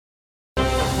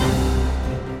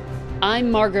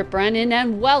I'm Margaret Brennan,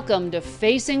 and welcome to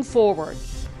Facing Forward.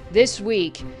 This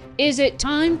week, is it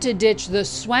time to ditch the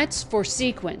sweats for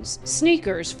sequins,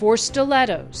 sneakers for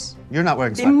stilettos? You're not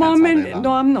wearing sweatpants all day long.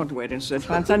 No, I'm not wearing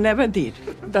sweatpants. I never did.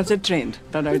 That's a trend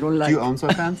that I don't like. Do you own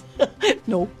sweatpants?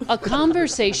 No. A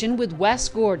conversation with Wes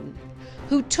Gordon,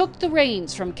 who took the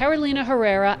reins from Carolina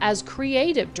Herrera as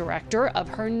creative director of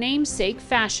her namesake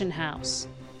fashion house.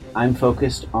 I'm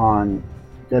focused on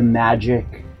the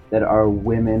magic that our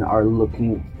women are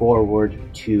looking forward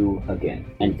to again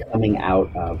and coming out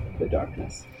of the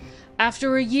darkness.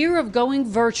 After a year of going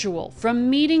virtual, from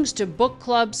meetings to book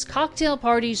clubs, cocktail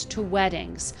parties to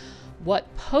weddings,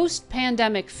 what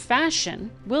post-pandemic fashion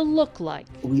will look like.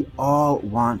 We all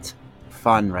want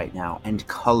fun right now, and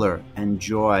color, and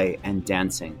joy, and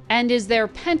dancing. And is there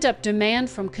pent-up demand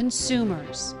from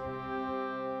consumers?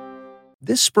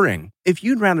 This spring, if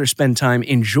you'd rather spend time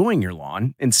enjoying your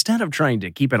lawn instead of trying to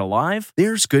keep it alive,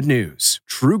 there's good news.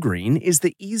 TruGreen is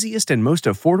the easiest and most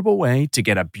affordable way to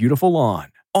get a beautiful lawn.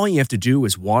 All you have to do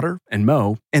is water and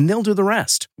mow, and they'll do the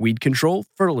rest. Weed control,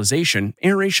 fertilization,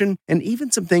 aeration, and even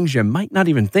some things you might not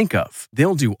even think of.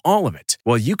 They'll do all of it,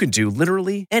 while you can do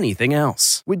literally anything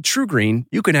else. With TruGreen,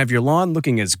 you can have your lawn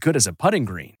looking as good as a putting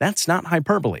green. That's not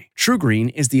hyperbole.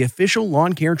 TruGreen is the official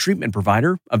lawn care treatment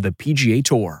provider of the PGA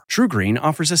Tour. TruGreen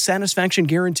offers a satisfaction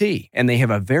guarantee, and they have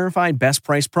a verified best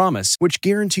price promise, which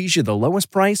guarantees you the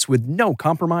lowest price with no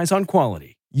compromise on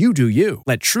quality. You do you.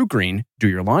 Let TruGreen do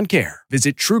your lawn care.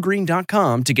 Visit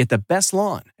TruGreen.com to get the best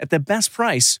lawn at the best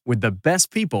price with the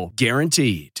best people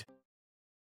guaranteed.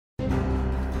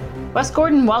 Wes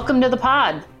Gordon, welcome to the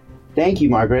pod. Thank you,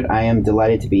 Margaret. I am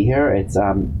delighted to be here. It's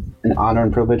an honor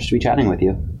and privilege to be chatting with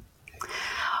you.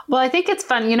 Well, I think it's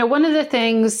fun. You know, one of the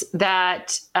things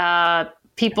that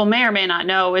people may or may not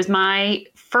know is my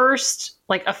first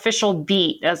official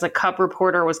beat as a Cub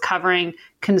reporter was covering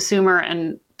consumer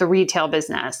and the retail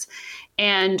business.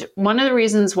 And one of the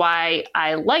reasons why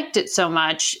I liked it so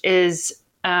much is,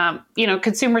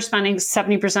 consumer spending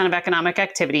 70% of economic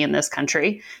activity in this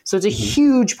country. So it's a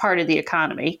huge part of the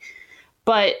economy.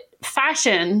 But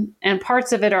fashion and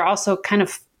parts of it are also kind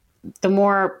of the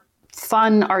more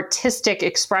fun, artistic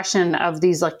expression of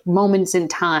these moments in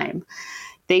time.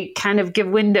 They kind of give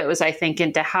windows, I think,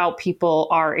 into how people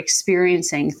are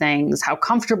experiencing things, how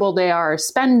comfortable they are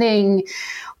spending,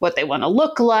 what they want to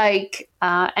look like.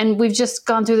 And we've just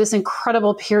gone through this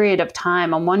incredible period of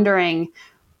time. I'm wondering,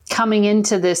 coming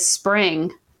into this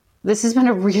spring, this has been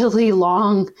a really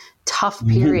long, tough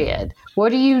period.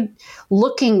 What are you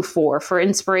looking for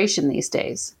inspiration these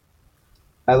days?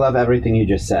 I love everything you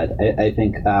just said. I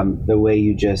think the way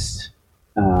you just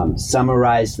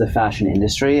summarized the fashion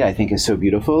industry, I think is so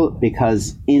beautiful,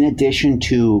 because in addition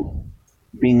to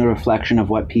being a reflection of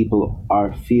what people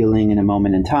are feeling in a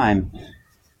moment in time,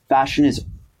 fashion is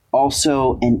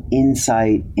also an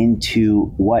insight into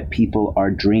what people are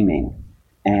dreaming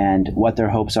and what their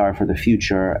hopes are for the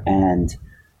future, and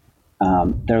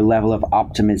their level of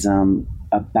optimism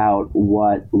about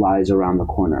what lies around the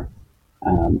corner.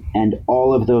 And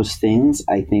all of those things,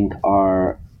 I think,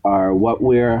 are what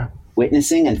we're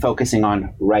witnessing and focusing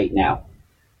on right now.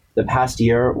 The past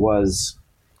year was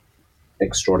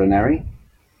extraordinary,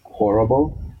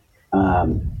 horrible.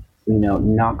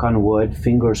 Knock on wood,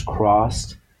 fingers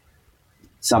crossed,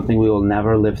 something we will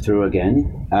never live through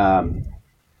again.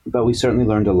 But we certainly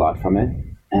learned a lot from it.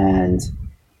 And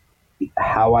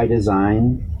how I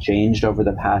design changed over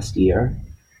the past year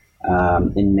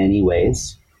in many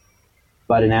ways.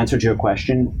 But in answer to your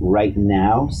question, right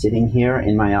now, sitting here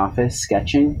in my office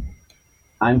sketching,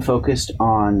 I'm focused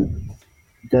on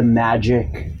the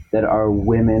magic that our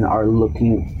women are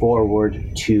looking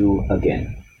forward to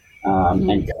again,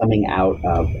 and coming out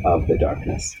of the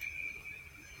darkness.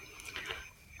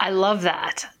 I love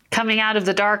that. Coming out of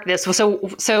the darkness.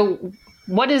 So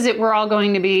what is it we're all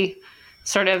going to be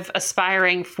sort of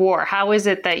aspiring for? How is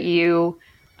it that you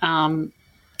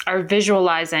are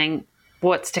visualizing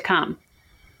what's to come?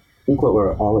 I think what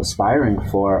we're all aspiring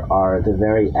for are the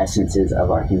very essences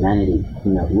of our humanity.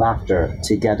 Laughter,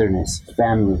 togetherness,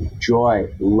 family,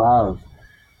 joy, love,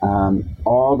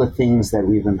 all the things that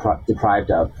we've been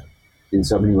deprived of in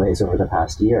so many ways over the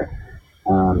past year.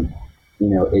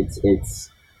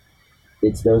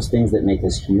 It's those things that make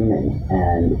us human,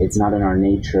 and it's not in our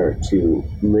nature to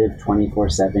live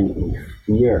 24/7 in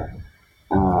fear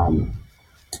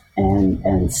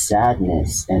and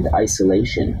sadness and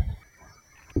isolation.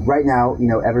 Right now,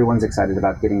 everyone's excited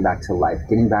about getting back to life,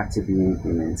 getting back to being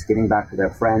humans, getting back to their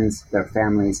friends, their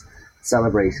families,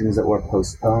 celebrations that were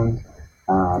postponed,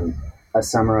 a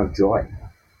summer of joy.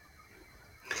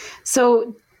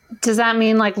 So Does that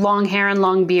mean like long hair and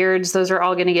long beards? Those are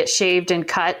all going to get shaved and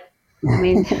cut? I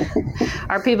mean,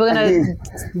 are people going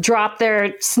to drop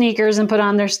their sneakers and put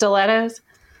on their stilettos?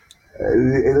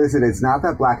 Listen, it's not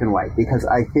that black and white, because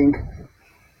I think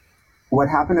what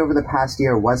happened over the past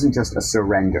year wasn't just a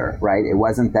surrender, right? It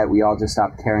wasn't that we all just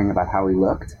stopped caring about how we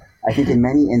looked. I think in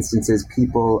many instances,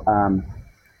 people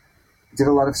did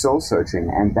a lot of soul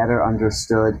searching and better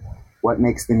understood what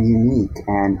makes them unique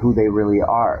and who they really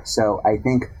are. So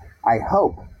I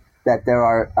hope that there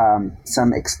are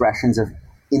some expressions of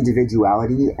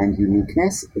individuality and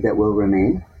uniqueness that will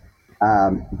remain.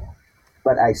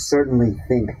 But I certainly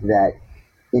think that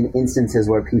in instances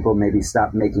where people maybe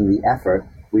stop making the effort,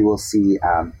 we will see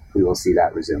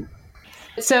that resume.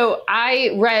 So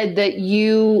I read that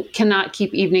you cannot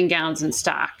keep evening gowns in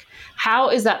stock. How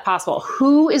is that possible?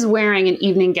 Who is wearing an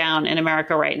evening gown in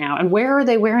America right now, and where are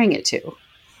they wearing it to?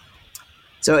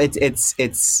 So it's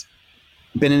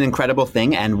been an incredible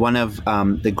thing, and one of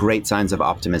the great signs of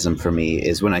optimism for me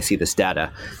is when I see this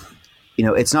data. You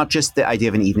know, it's not just the idea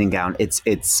of an evening gown;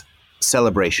 it's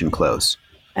celebration clothes,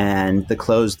 and the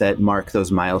clothes that mark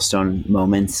those milestone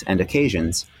moments and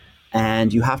occasions.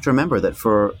 And you have to remember that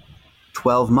for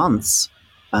 12 months,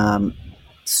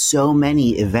 so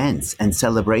many events and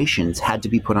celebrations had to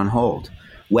be put on hold.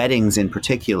 Weddings in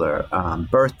particular,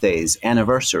 birthdays,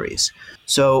 anniversaries.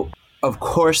 So, of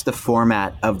course, the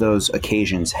format of those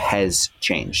occasions has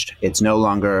changed. It's no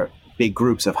longer big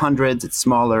groups of hundreds. It's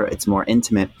smaller. It's more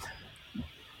intimate.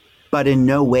 But in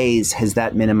no ways has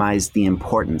that minimized the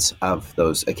importance of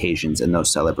those occasions and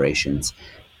those celebrations.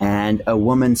 And a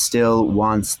woman still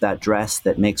wants that dress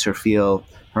that makes her feel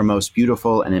her most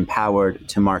beautiful and empowered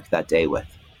to mark that day with.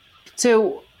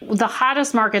 So the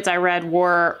hottest markets I read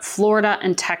were Florida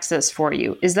and Texas for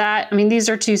you. Is that, I mean, these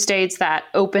are two states that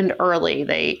opened early.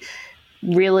 They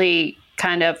really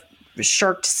kind of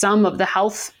shirked some of the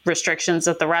health restrictions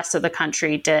that the rest of the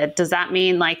country did. Does that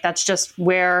mean like that's just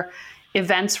where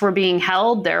events were being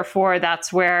held, therefore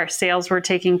that's where sales were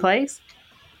taking place?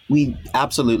 We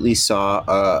absolutely saw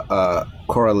a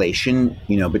correlation,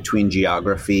 between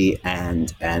geography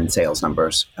and sales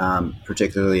numbers,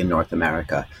 particularly in North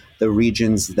America. The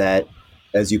regions that,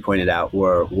 as you pointed out,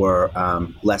 were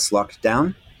less locked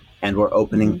down and were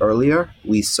opening earlier,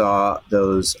 we saw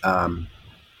those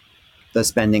the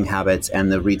spending habits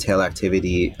and the retail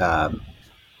activity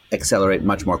accelerate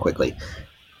much more quickly.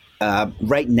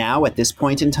 Right now, at this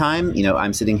point in time,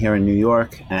 I'm sitting here in New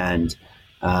York, and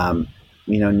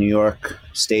New York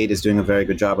State is doing a very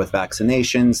good job with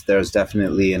vaccinations. There's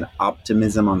definitely an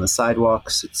optimism on the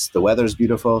sidewalks. The weather's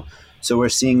beautiful. So we're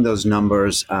seeing those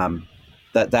numbers,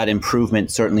 that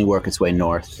improvement certainly work its way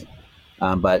north.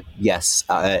 But yes,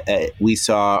 we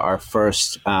saw our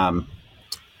first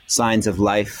signs of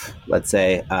life, let's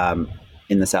say,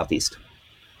 in the Southeast.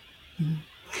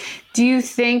 Do you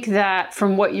think that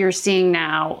from what you're seeing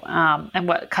now and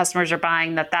what customers are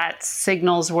buying, that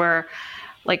signals were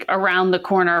like around the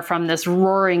corner from this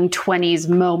roaring 20s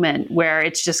moment where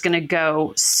it's just going to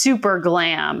go super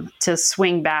glam to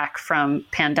swing back from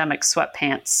pandemic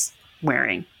sweatpants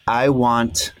wearing? I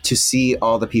want to see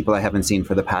all the people I haven't seen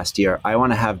for the past year. I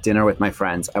want to have dinner with my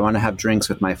friends. I want to have drinks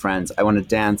with my friends. I want to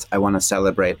dance. I want to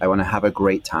celebrate. I want to have a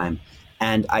great time.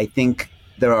 And I think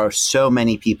there are so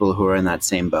many people who are in that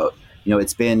same boat.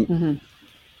 It's been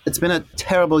a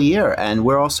terrible year, and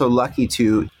we're also lucky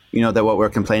to that what we're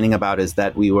complaining about is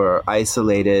that we were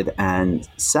isolated and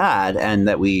sad, and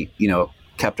that we,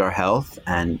 kept our health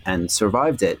and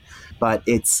survived it. But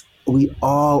we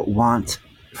all want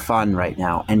fun right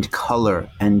now, and color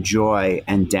and joy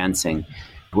and dancing.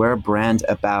 We're a brand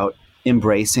about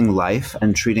embracing life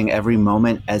and treating every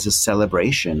moment as a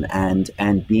celebration, and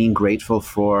being grateful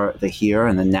for the here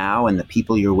and the now and the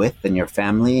people you're with and your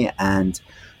family. And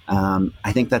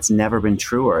I think that's never been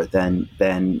truer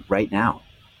than right now.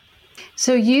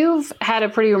 So you've had a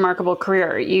pretty remarkable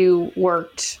career. You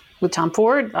worked with Tom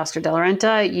Ford, Oscar de la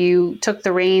Renta. You took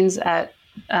the reins at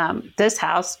this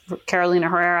house, Carolina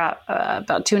Herrera,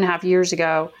 about 2.5 years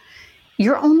ago.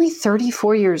 You're only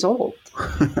 34 years old.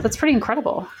 That's pretty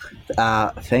incredible.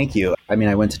 Thank you. I mean,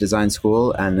 I went to design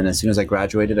school, and then as soon as I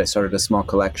graduated, I started a small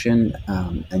collection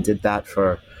and did that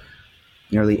for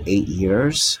nearly 8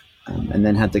 years, and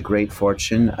then had the great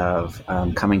fortune of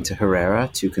coming to Herrera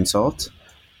to consult.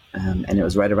 And it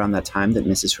was right around that time that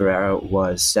Mrs. Herrera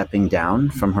was stepping down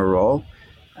from her role,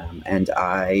 and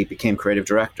I became creative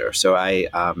director. So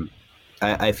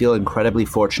I feel incredibly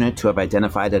fortunate to have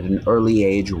identified at an early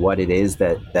age what it is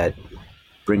that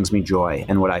brings me joy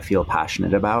and what I feel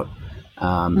passionate about.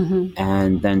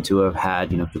 And then to have had,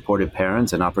 supportive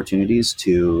parents and opportunities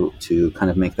to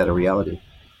kind of make that a reality.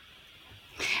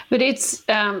 But it's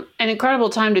an incredible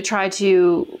time to try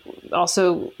to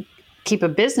also keep a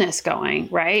business going,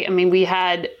 right? I mean, we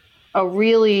had a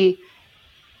really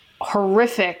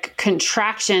horrific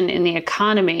contraction in the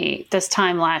economy this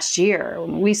time last year.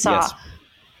 We saw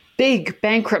big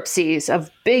bankruptcies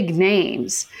of big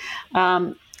names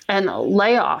and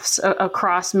layoffs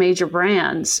across major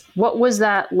brands. What was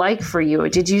that like for you?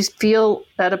 Did you feel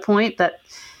at a point that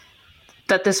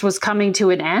this was coming to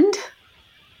an end?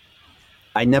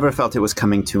 I never felt it was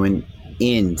coming to an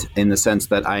end in the sense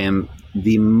that I am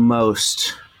the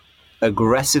most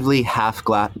aggressively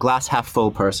glass half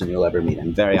full person you'll ever meet.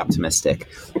 I'm very optimistic.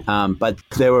 But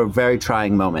there were very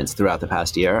trying moments throughout the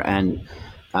past year. And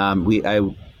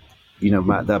the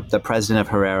president of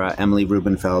Herrera, Emily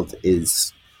Rubenfeld,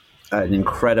 is an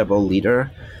incredible leader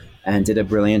and did a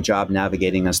brilliant job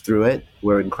navigating us through it.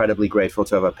 We're incredibly grateful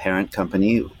to have a parent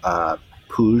company,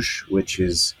 Puig, which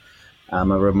is a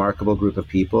remarkable group of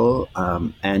people.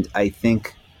 And I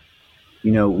think,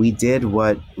 we did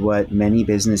what many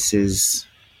businesses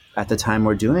at the time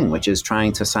were doing, which is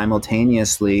trying to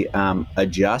simultaneously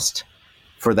adjust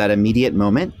for that immediate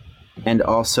moment and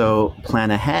also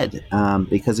plan ahead.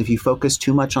 Because if you focus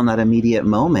too much on that immediate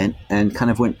moment and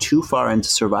kind of went too far into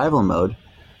survival mode,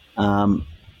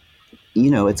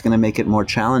 it's going to make it more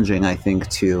challenging, I think,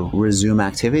 to resume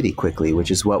activity quickly,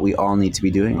 which is what we all need to be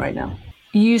doing right now.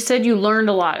 You said you learned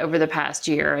a lot over the past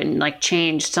year and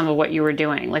changed some of what you were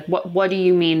doing. What do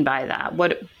you mean by that?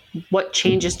 What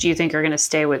changes do you think are going to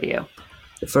stay with you?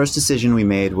 The first decision we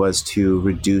made was to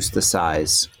reduce the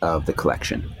size of the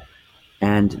collection.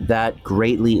 And that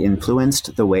greatly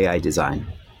influenced the way I design.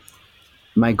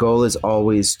 My goal is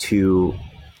always to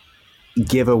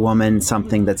give a woman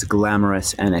something that's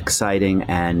glamorous and exciting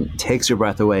and takes her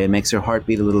breath away and makes her heart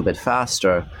beat a little bit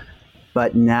faster.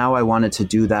 But now I wanted to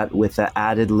do that with the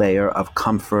added layer of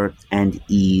comfort and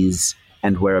ease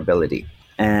and wearability.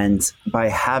 And by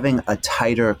having a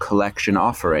tighter collection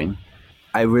offering,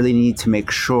 I really need to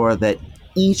make sure that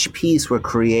each piece we're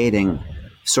creating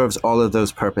serves all of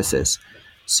those purposes.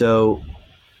 So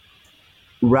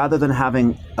rather than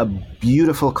having a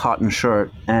beautiful cotton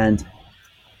shirt and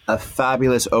a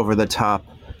fabulous over-the-top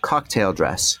cocktail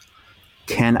dress,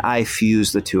 can I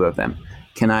fuse the two of them?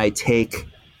 Can I take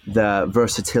the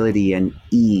versatility and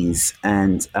ease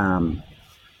and, kind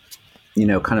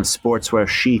of sportswear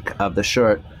chic of the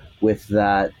shirt with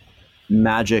that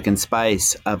magic and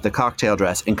spice of the cocktail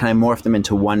dress, and can I morph them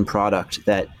into one product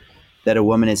that a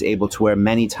woman is able to wear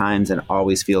many times and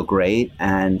always feel great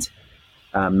and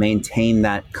maintain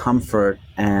that comfort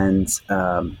and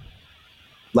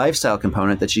lifestyle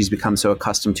component that she's become so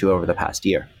accustomed to over the past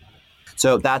year.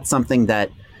 So that's something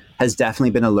that has definitely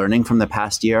been a learning from the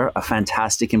past year, a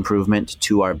fantastic improvement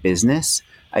to our business.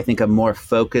 I think a more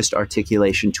focused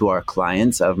articulation to our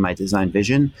clients of my design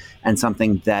vision, and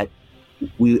something that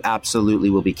we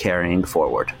absolutely will be carrying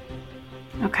forward.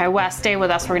 Okay, Wes, stay with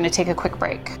us. We're going to take a quick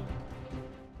break.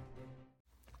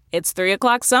 It's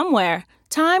 3:00 somewhere.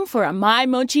 Time for a My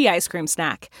Mochi ice cream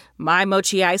snack. My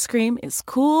Mochi ice cream is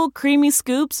cool, creamy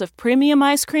scoops of premium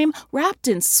ice cream wrapped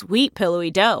in sweet,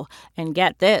 pillowy dough. And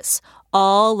get this,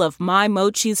 all of My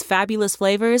Mochi's fabulous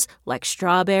flavors, like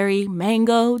strawberry,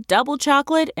 mango, double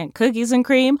chocolate, and cookies and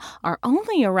cream, are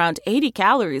only around 80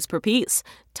 calories per piece.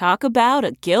 Talk about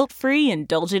a guilt-free,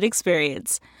 indulgent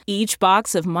experience. Each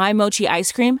box of My Mochi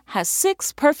ice cream has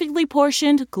 6 perfectly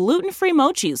portioned, gluten-free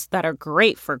mochis that are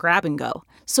great for grab and go.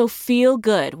 So feel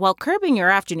good while curbing your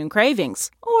afternoon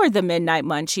cravings, or the midnight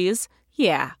munchies.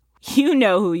 Yeah, you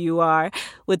know who you are,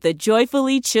 with the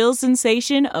joyfully chill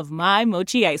sensation of My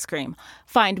Mochi ice cream.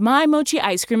 Find My Mochi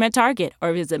ice cream at Target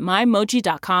or visit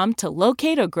mymochi.com to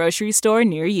locate a grocery store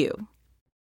near you.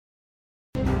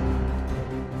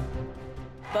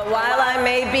 But while I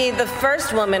may be the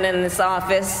first woman in this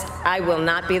office, I will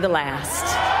not be the last.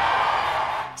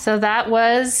 So that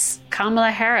was Kamala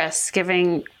Harris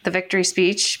giving the victory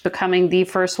speech, becoming the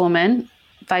first woman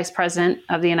vice president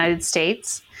of the United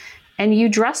States. And you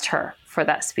dressed her for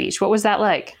that speech. What was that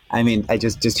like? I mean, I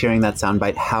just hearing that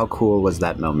soundbite, how cool was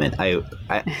that moment?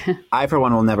 I for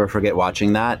one will never forget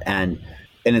watching that. And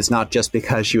it's not just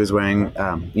because she was wearing,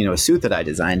 a suit that I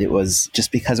designed. It was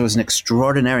just because it was an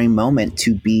extraordinary moment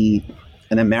to be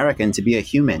an American, to be a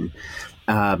human.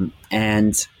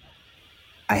 And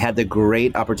I had the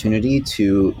great opportunity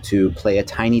to play a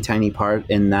tiny, tiny part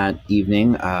in that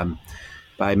evening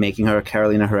by making her a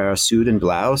Carolina Herrera suit and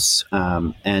blouse.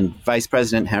 And Vice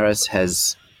President Harris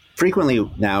has frequently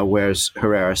now wears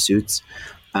Herrera suits,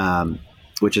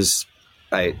 which is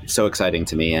so exciting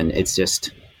to me. And it's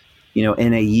just,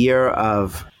 in a year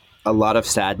of a lot of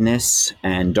sadness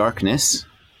and darkness,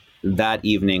 that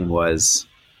evening was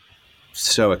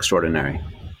so extraordinary.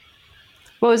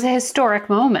 What was a historic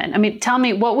moment? I mean, tell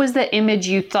me, what was the image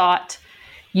you thought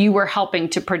you were helping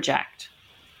to project?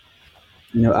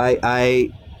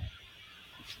 I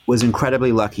was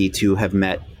incredibly lucky to have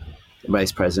met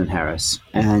Vice President Harris.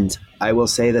 And I will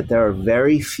say that there are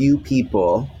very few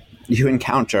people you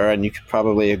encounter, and you could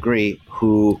probably agree,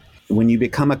 who, when you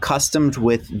become accustomed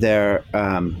with their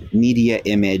media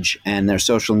image and their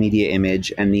social media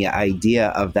image and the idea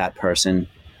of that person,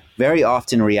 very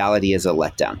often reality is a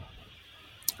letdown,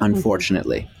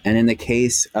 unfortunately. Mm-hmm. And in the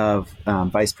case of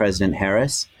Vice President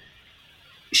Harris,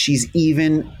 she's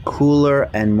even cooler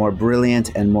and more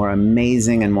brilliant and more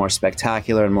amazing and more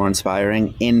spectacular and more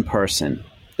inspiring in person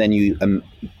than you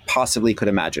possibly could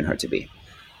imagine her to be.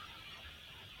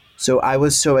 So I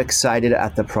was so excited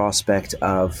at the prospect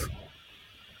of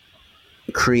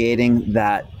creating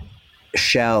that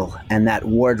shell and that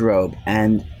wardrobe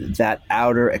and that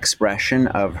outer expression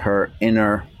of her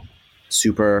inner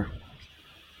super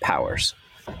powers.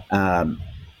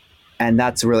 And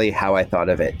that's really how I thought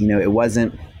of it. It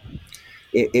wasn't,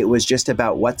 it was just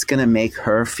about what's going to make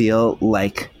her feel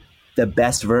like the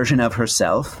best version of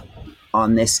herself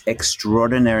on this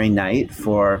extraordinary night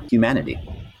for humanity.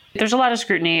 There's a lot of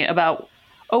scrutiny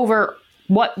over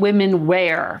what women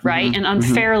wear, right? Mm-hmm. And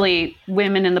unfairly,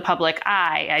 women in the public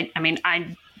eye. I mean,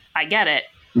 I get it.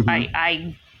 Mm-hmm.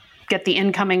 I get the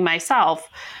incoming myself,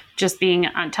 just being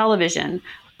on television.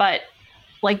 But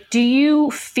do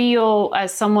you feel,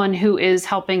 as someone who is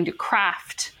helping to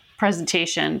craft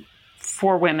presentation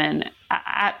for women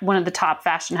at one of the top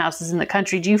fashion houses in the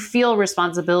country, do you feel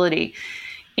responsibility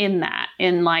in that,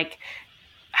 in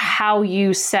how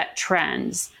you set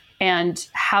trends and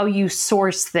how you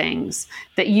source things,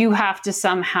 that you have to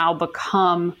somehow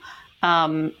become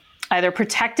either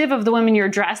protective of the women you're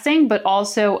dressing, but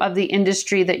also of the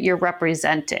industry that you're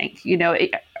representing?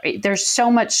 There's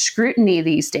so much scrutiny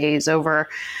these days over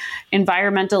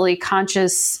environmentally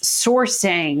conscious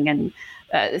sourcing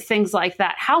and things like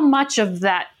that. How much of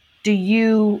that do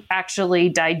you actually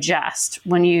digest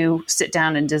when you sit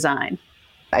down and design?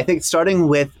 I think starting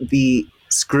with the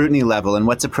scrutiny level and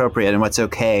what's appropriate and what's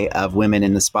okay of women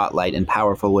in the spotlight and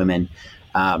powerful women,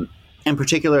 in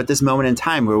particular at this moment in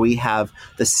time where we have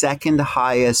the second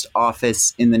highest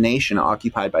office in the nation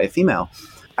occupied by a female,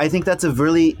 I think that's a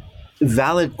really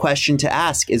valid question to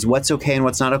ask, is what's okay and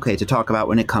what's not okay to talk about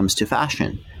when it comes to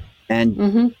fashion. And,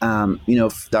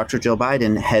 Dr. Jill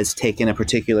Biden has taken a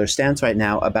particular stance right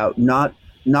now about not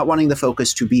wanting the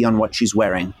focus to be on what she's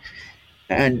wearing.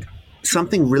 And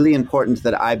something really important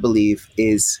that I believe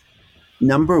is,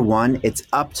 number one, it's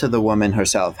up to the woman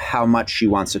herself how much she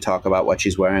wants to talk about what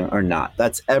she's wearing or not.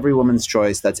 That's every woman's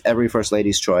choice. That's every First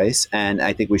Lady's choice. And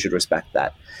I think we should respect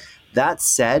that. That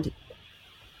said,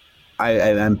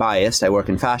 I'm biased. I work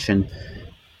in fashion.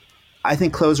 I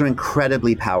think clothes are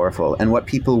incredibly powerful, and what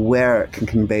people wear can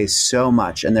convey so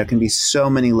much, and there can be so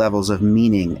many levels of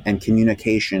meaning and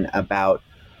communication about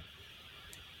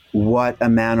what a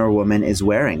man or woman is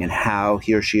wearing and how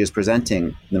he or she is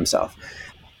presenting themselves.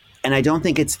 And I don't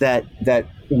think it's that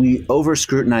we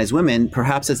over-scrutinize women.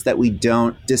 Perhaps it's that we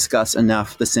don't discuss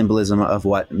enough the symbolism of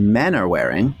what men are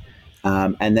wearing,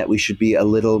 and that we should be a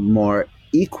little more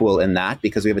equal in that,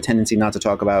 because we have a tendency not to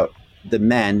talk about the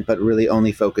men, but really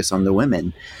only focus on the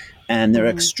women. And there are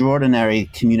extraordinary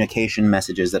communication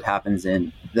messages that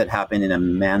happen in a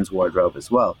man's wardrobe as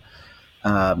well.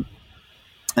 And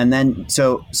then,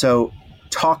 so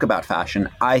talk about fashion.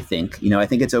 I think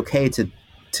it's okay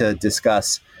to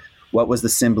discuss what was the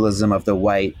symbolism of the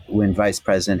white when Vice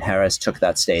President Harris took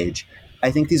that stage.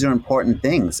 I think these are important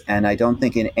things, and I don't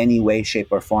think in any way, shape,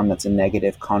 or form that's a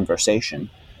negative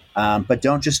conversation. But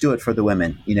don't just do it for the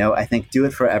women. I think do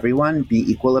it for everyone. Be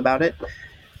equal about it.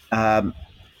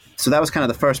 So that was kind of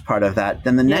the first part of that.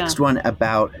 Then the next one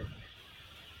about,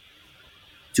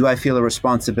 do I feel a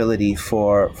responsibility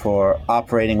for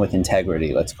operating with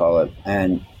integrity, let's call it.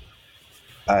 And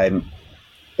I'm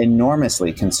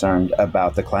enormously concerned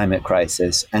about the climate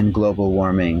crisis and global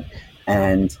warming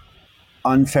and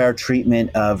unfair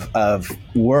treatment of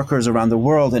workers around the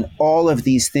world and all of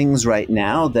these things right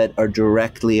now that are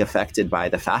directly affected by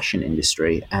the fashion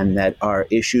industry and that are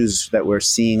issues that we're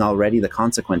seeing already the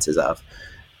consequences of.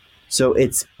 So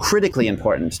it's critically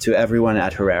important to everyone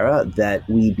at Herrera that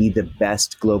we be the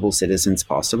best global citizens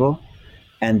possible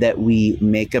and that we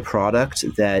make a product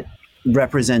that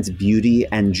represents beauty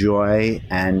and joy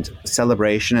and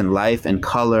celebration and life and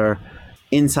color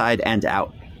inside and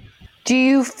out. Do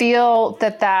you feel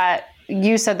that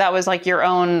you said that was your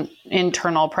own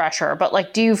internal pressure,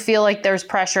 but do you feel like there's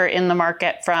pressure in the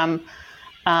market from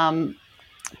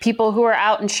people who are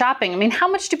out and shopping. I mean, how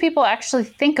much do people actually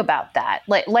think about that?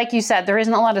 Like you said, there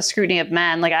isn't a lot of scrutiny of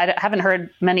men. Like I haven't heard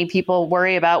many people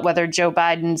worry about whether Joe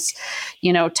Biden's,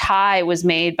 tie was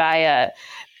made by a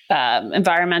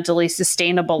environmentally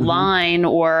sustainable line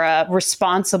or a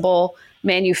responsible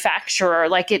manufacturer.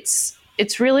 Like it's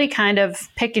really kind of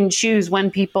pick and choose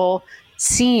when people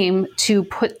seem to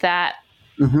put that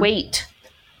weight.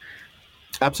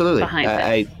 Absolutely.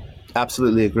 I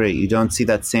absolutely agree. You don't see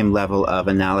that same level of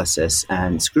analysis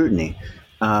and scrutiny.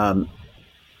 And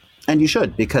you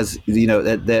should, because,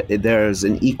 there's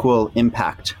an equal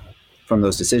impact from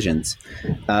those decisions.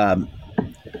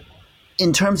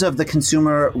 In terms of the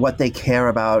consumer, what they care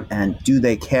about and do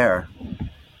they care,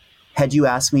 had you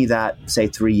asked me that, say,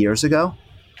 3 years ago,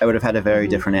 I would have had a very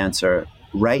different answer.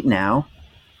 Right now,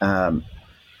 the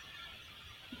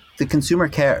consumer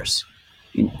cares,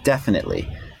 definitely.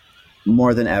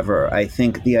 More than ever. I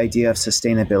think the idea of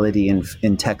sustainability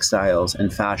in textiles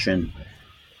and fashion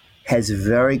has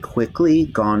very quickly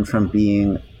gone from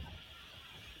being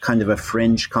kind of a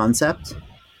fringe concept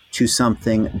to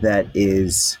something that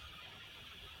is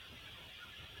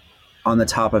on the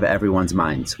top of everyone's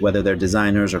minds, whether they're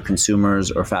designers or consumers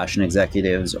or fashion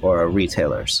executives or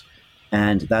retailers.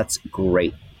 And that's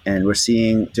great. And we're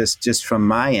seeing just from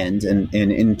my end and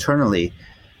internally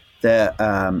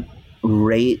the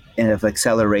rate of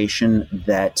acceleration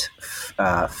that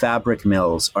fabric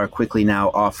mills are quickly now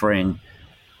offering.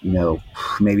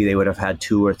 Maybe they would have had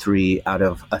 2 or 3 out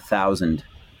of 1,000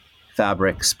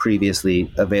 fabrics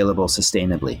previously available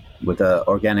sustainably with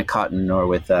organic cotton or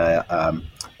with a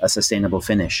sustainable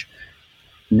finish.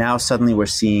 Now suddenly we're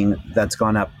seeing that's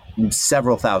gone up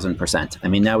several thousand %. I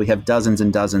mean, now we have dozens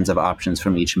and dozens of options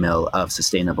from each mill of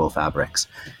sustainable fabrics.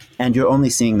 And you're only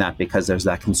seeing that because there's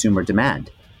that consumer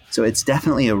demand. So it's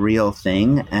definitely a real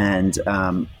thing. And,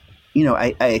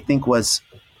 I think was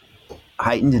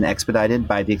heightened and expedited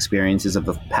by the experiences of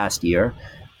the past year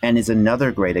and is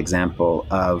another great example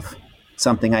of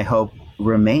something I hope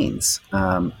remains.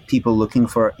 People looking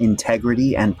for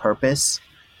integrity and purpose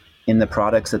in the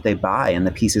products that they buy and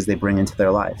the pieces they bring into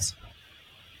their lives.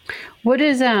 What do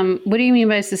you mean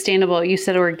by sustainable? You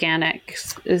said organic.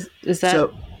 Is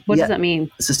that, what does that mean?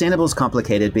 Sustainable is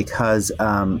complicated because,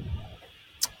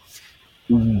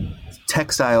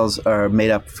 textiles are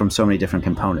made up from so many different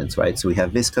components, right? So we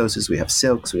have viscoses, we have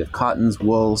silks, we have cottons,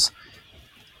 wools,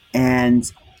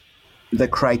 and the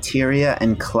criteria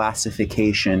and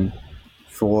classification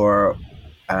for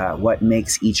what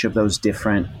makes each of those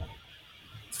different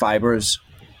fibers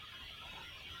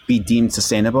be deemed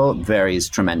sustainable varies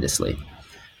tremendously.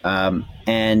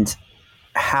 And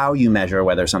how you measure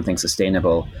whether something's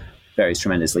sustainable varies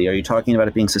tremendously. Are you talking about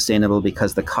it being sustainable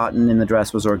because the cotton in the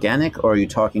dress was organic, or are you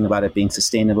talking about it being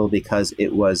sustainable because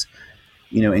it was,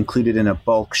 included in a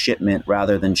bulk shipment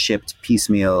rather than shipped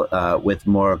piecemeal with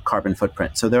more carbon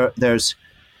footprint? So there's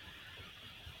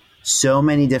so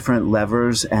many different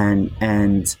levers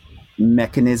and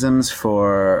mechanisms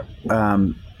for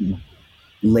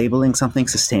labeling something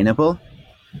sustainable,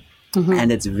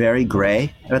 and it's very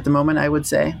gray at the moment, I would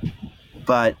say.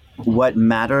 But what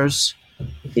matters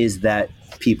is that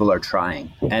people are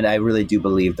trying, and I really do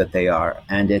believe that they are.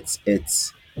 And it's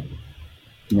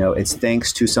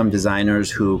thanks to some designers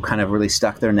who kind of really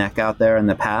stuck their neck out there in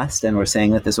the past and were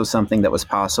saying that this was something that was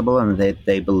possible and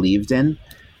they believed in,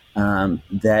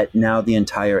 that now the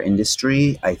entire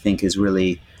industry, I think, is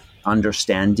really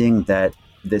understanding that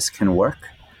this can work,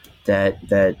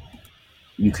 that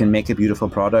you can make a beautiful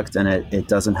product and it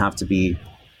doesn't have to be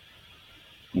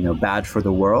bad for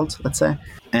the world, let's say.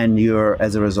 And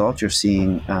as a result, you're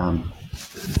seeing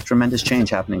tremendous change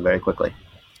happening very quickly.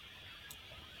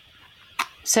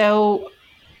 So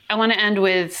I want to end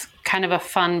with kind of a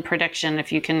fun prediction,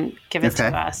 if you can give it to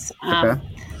us. Okay.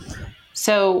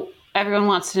 So everyone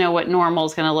wants to know what normal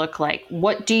is going to look like.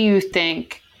 What do you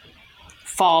think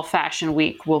Fall Fashion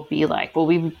Week will be like? Will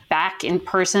we be back in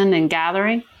person and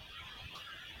gathering?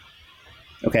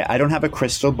 Okay, I don't have a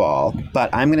crystal ball,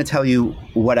 but I'm going to tell you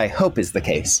what I hope is the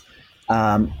case.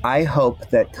 I hope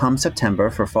that come September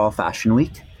for Fall Fashion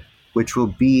Week, which will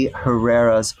be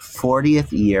Herrera's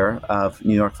 40th year of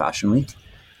New York Fashion Week,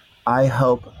 I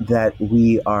hope that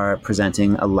we are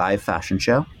presenting a live fashion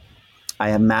show.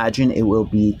 I imagine it will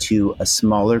be to a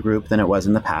smaller group than it was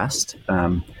in the past.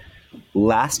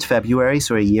 Last February,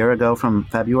 so a year ago from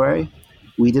February,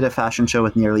 we did a fashion show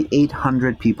with nearly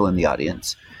 800 people in the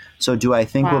audience. So do I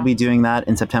think we'll be doing that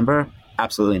in September?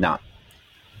 Absolutely not.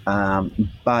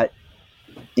 But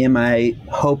am I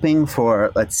hoping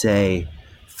for, let's say,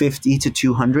 50 to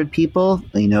 200 people,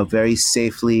 very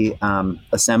safely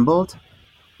assembled?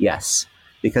 Yes.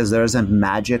 because there's a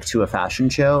magic to a fashion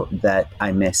show that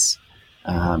I miss.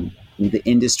 The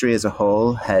industry as a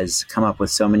whole has come up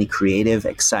with so many creative,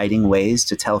 exciting ways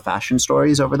to tell fashion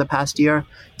stories over the past year,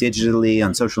 digitally,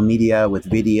 on social media, with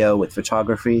video, with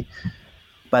photography.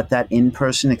 But that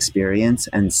in-person experience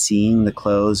and seeing the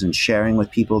clothes and sharing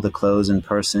with people the clothes in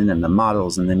person and the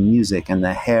models and the music and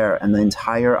the hair and the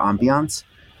entire ambiance,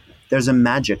 there's a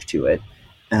magic to it.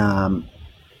 And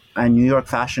New York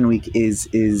Fashion Week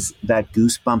is that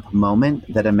goosebump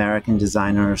moment that American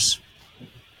designers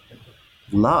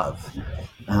love.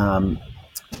 And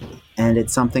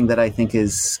it's something that I think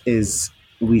is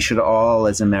we should all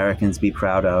as Americans be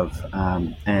proud of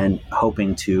and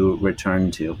hoping to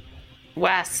return to.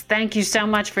 Wes, thank you so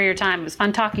much for your time. It was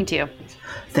fun talking to you.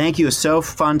 Thank you. It was so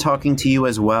fun talking to you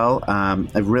as well.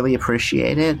 I really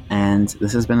appreciate it, and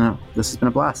this has been a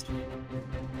blast.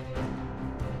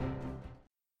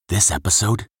 This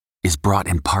episode is brought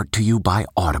in part to you by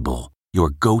Audible, your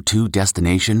go-to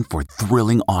destination for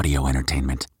thrilling audio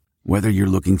entertainment. Whether you're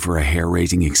looking for a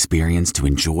hair-raising experience to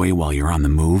enjoy while you're on the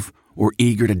move, or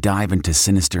eager to dive into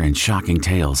sinister and shocking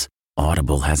tales,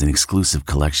 Audible has an exclusive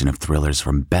collection of thrillers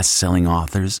from best-selling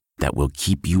authors that will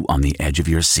keep you on the edge of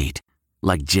your seat.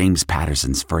 Like James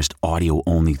Patterson's first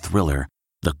audio-only thriller,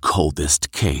 The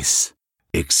Coldest Case.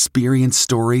 Experience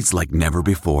stories like never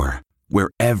before, where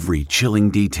every chilling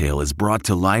detail is brought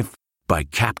to life by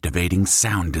captivating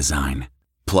sound design.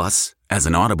 Plus, as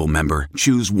an Audible member,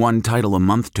 choose one title a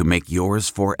month to make yours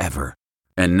forever.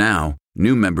 And now,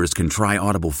 new members can try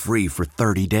Audible free for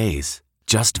 30 days.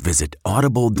 Just visit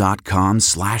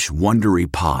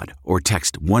audible.com/WonderyPod or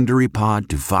text WonderyPod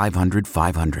to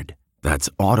 500-500. That's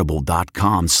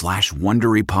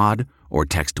audible.com/WonderyPod or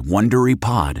text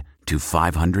WonderyPod to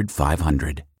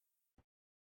 500-500.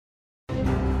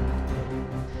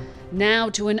 Now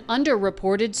to an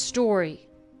underreported story.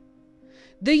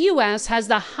 The U.S. has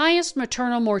the highest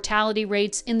maternal mortality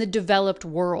rates in the developed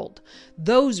world.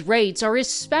 Those rates are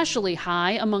especially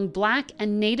high among Black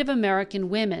and Native American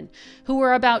women, who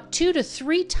are about 2 to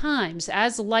 3 times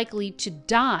as likely to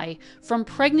die from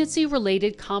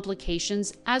pregnancy-related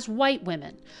complications as white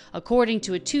women, according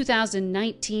to a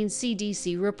 2019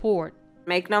 CDC report.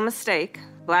 Make no mistake,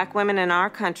 Black women in our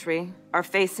country are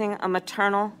facing a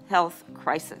maternal health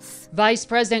crisis. Vice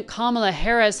President Kamala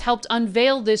Harris helped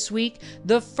unveil this week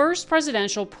the first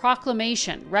presidential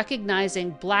proclamation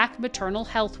recognizing Black Maternal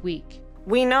Health Week.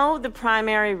 We know the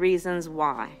primary reasons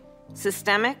why: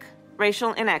 systemic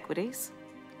racial inequities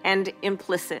and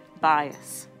implicit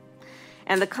bias.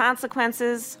 And the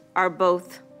consequences are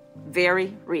both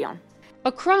very real.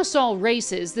 Across all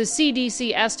races, the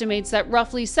CDC estimates that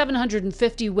roughly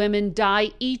 750 women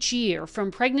die each year from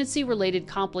pregnancy-related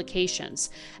complications,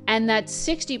 and that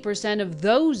 60% of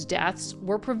those deaths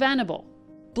were preventable.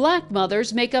 Black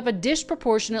mothers make up a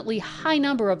disproportionately high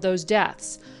number of those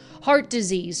deaths. Heart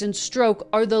disease and stroke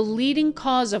are the leading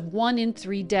cause of 1 in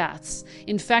 3 deaths.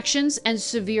 Infections and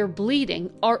severe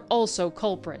bleeding are also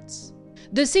culprits.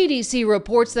 The CDC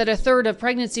reports that a third of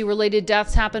pregnancy-related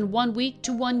deaths happen 1 week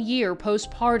to 1 year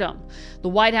postpartum. The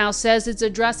White House says it's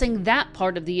addressing that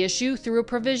part of the issue through a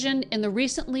provision in the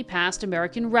recently passed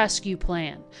American Rescue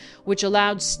Plan, which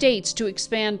allowed states to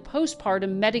expand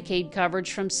postpartum Medicaid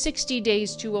coverage from 60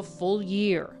 days to a full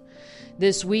year.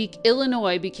 This week,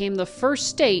 Illinois became the first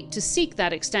state to seek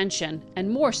that extension, and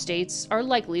more states are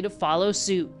likely to follow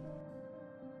suit.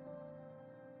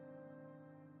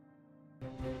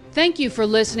 Thank you for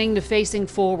listening to Facing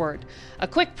Forward. A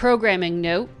quick programming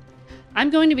note. I'm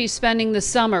going to be spending the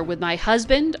summer with my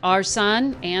husband, our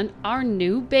son, and our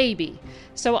new baby.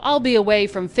 So I'll be away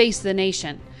from Face the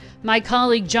Nation. My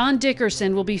colleague John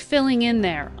Dickerson will be filling in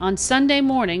there on Sunday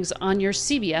mornings on your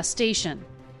CBS station.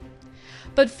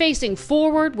 But Facing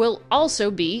Forward will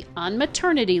also be on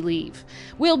maternity leave.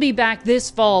 We'll be back this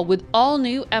fall with all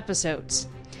new episodes.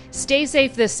 Stay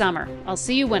safe this summer. I'll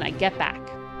see you when I get back.